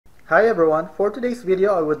Hi everyone, for today's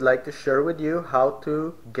video I would like to share with you how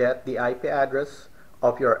to get the IP address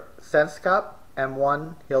of your SenseCap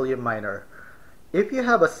M1 Helium miner. If you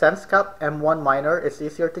have a SenseCap M1 miner, it's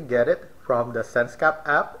easier to get it from the SenseCap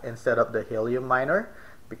app instead of the Helium miner,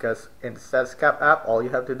 because in the SenseCap app all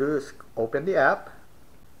you have to do is open the app,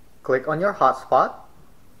 click on your hotspot,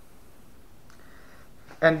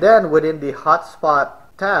 and then within the hotspot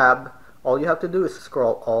tab all you have to do is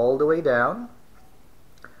scroll all the way down.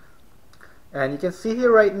 And you can see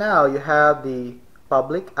here right now you have the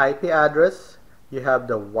public IP address, you have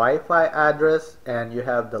the Wi-Fi address, and you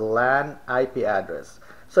have the LAN IP address.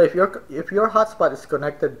 So if your hotspot is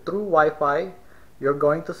connected through Wi-Fi, you're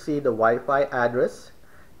going to see the Wi-Fi address.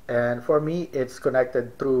 And for me, it's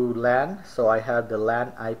connected through LAN, so I have the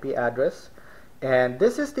LAN IP address. And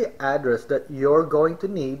this is the address that you're going to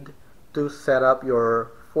need to set up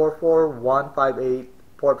your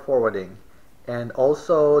 44158 port forwarding. And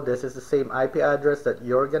also, this is the same IP address that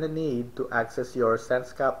you're going to need to access your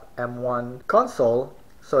SenseCap M1 console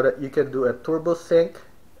so that you can do a turbo sync,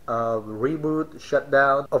 reboot,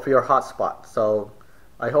 shutdown of your hotspot. So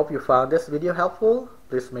I hope you found this video helpful.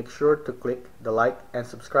 Please make sure to click the like and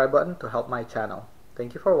subscribe button to help my channel.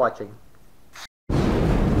 Thank you for watching.